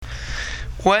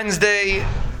Wednesday,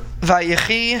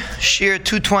 Vayechi, Shir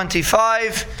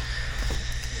 225.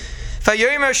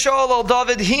 Vayomer Shaul al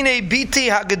David, Hine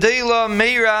biti hagadela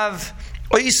meirav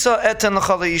oisa eten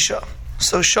l'chalaisha.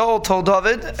 So Shaul told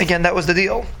David, again that was the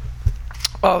deal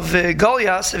of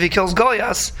Goliath. If he kills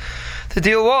Goliath, the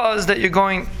deal was that you're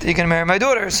going to marry my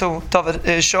daughter. So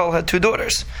Shaul had two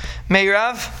daughters,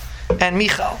 Meirav and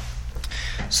Michal.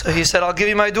 So he said, I'll give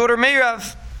you my daughter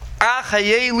Meirav.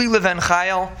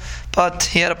 But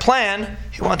he had a plan.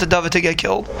 He wanted David to get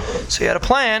killed. So he had a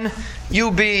plan. You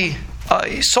be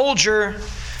a soldier.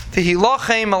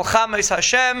 V'hilachem melchames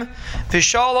Hashem.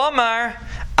 V'shal Amar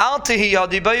al tehi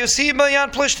yadi b'yosib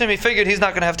b'yad Plishtim. He figured he's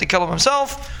not going to have to kill him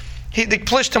himself. The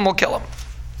Plishtim will kill him.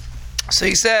 So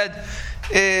he said,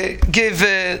 you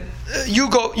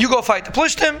go fight the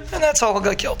Plishtim, and that's how he'll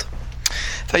get killed.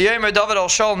 Vayomer David al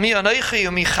Shaul mi anochi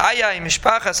umichaya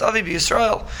mishpachas avi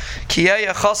b'Yisrael ki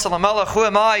yeh chassan l'melech. Who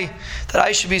am I that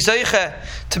I should be zeiche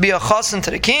to be a chassan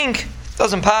to the king?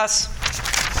 Doesn't pass.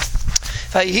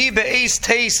 Vayihi be'eis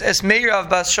teis es Meirav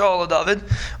bas Shaul David.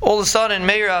 All of a sudden,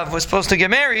 Meirav was supposed to get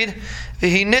married.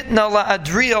 V'hi nitna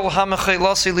la'adriel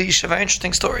hamechelasi li'isha. Very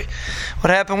interesting story. What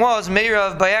happened was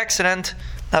Meirav, not by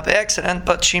accident,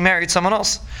 but she married someone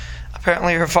else.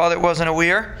 Apparently, her father wasn't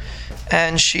aware.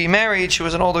 And she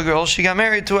was an older girl, she got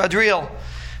married to Adriel.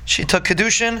 She took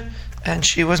Kedushin, and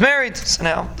she was married. So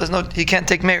now, he can't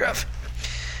take Meirav.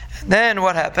 And then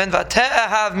what happened?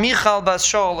 Vate'ahav Michal bas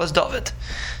Shaul as David.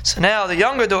 So now the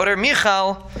younger daughter,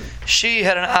 Michal, she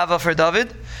had an ava for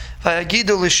David.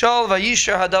 Vayagidu l'Shaul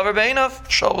vayishar hadavar be'einav.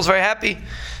 Shaul was very happy.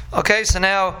 Okay, so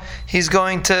now he's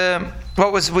going to...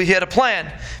 he had a plan,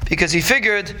 because he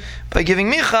figured by giving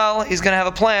Michal, he's going to have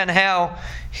a plan how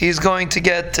he's going to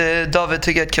get David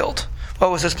to get killed. What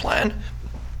was his plan?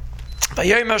 I'm going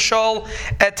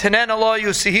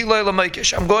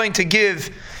to give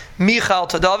Michal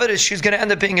to David, she's going to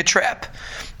end up being a trap.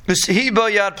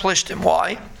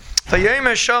 Why? I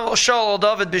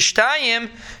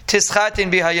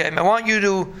want you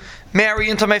to marry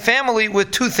into my family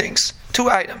with two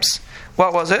items.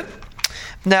 What was it?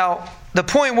 Now, the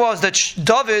point was that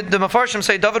David, the Mefarshim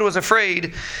say David was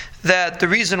afraid that the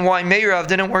reason why Meirav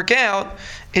didn't work out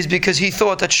is because he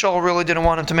thought that Shaul really didn't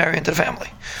want him to marry into the family.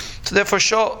 So therefore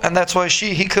Shaul, and that's why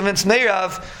he convinced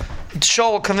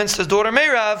Shaul convinced his daughter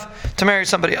Meirav to marry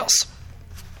somebody else.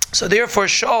 So therefore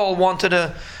Shaul wanted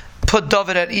to put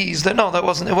David at ease. It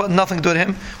wasn't nothing to do with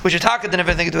him, which Ataka didn't have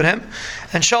anything to do with him.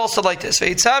 And Shaul said like this: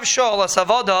 Ve'itzav Shaul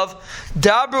asavadav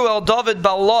dabru el David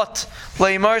balot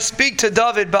leimar. Speak to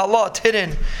David balot,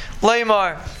 hidden,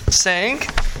 leimar, saying,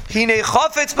 Hine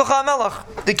chafetz b'cha melech.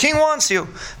 The king wants you.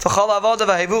 V'chal avadav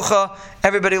v'hevucha.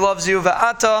 Everybody loves you.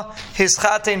 V'ata his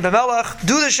chatein b'melech.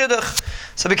 Do the shidduch.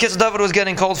 So because David was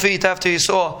getting cold feet after he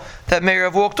saw that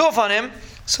Meirav walked off on him,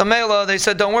 so Mela, they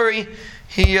said, don't worry.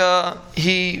 He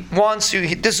wants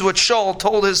you. This is what Shaul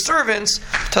told his servants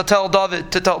to tell David.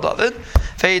 They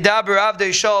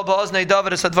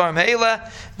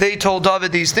told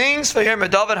David these things. Is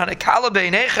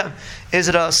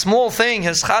it a small thing,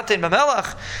 his chatin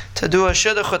b'melech, to do a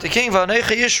shidduch with the king?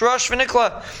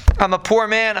 I'm a poor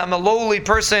man, I'm a lowly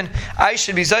person, I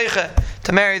should be zeiche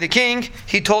to marry the king.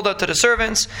 He told that to the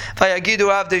servants.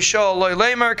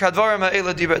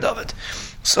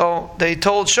 So they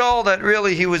told Shaul that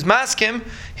really he was maskim,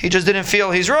 he just didn't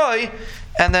feel he's right,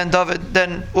 and then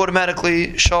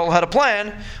automatically Shaul had a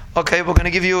plan. Okay, we're going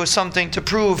to give you something to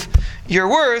prove your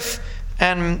worth,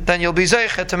 and then you'll be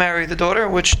zeichet to marry the daughter,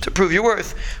 which to prove your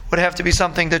worth would have to be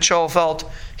something that Shaul felt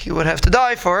he would have to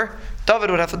die for, David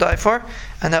would have to die for,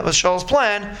 and that was Shaul's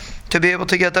plan, to be able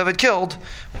to get David killed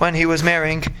when he was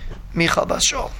marrying Michal bas Shaul.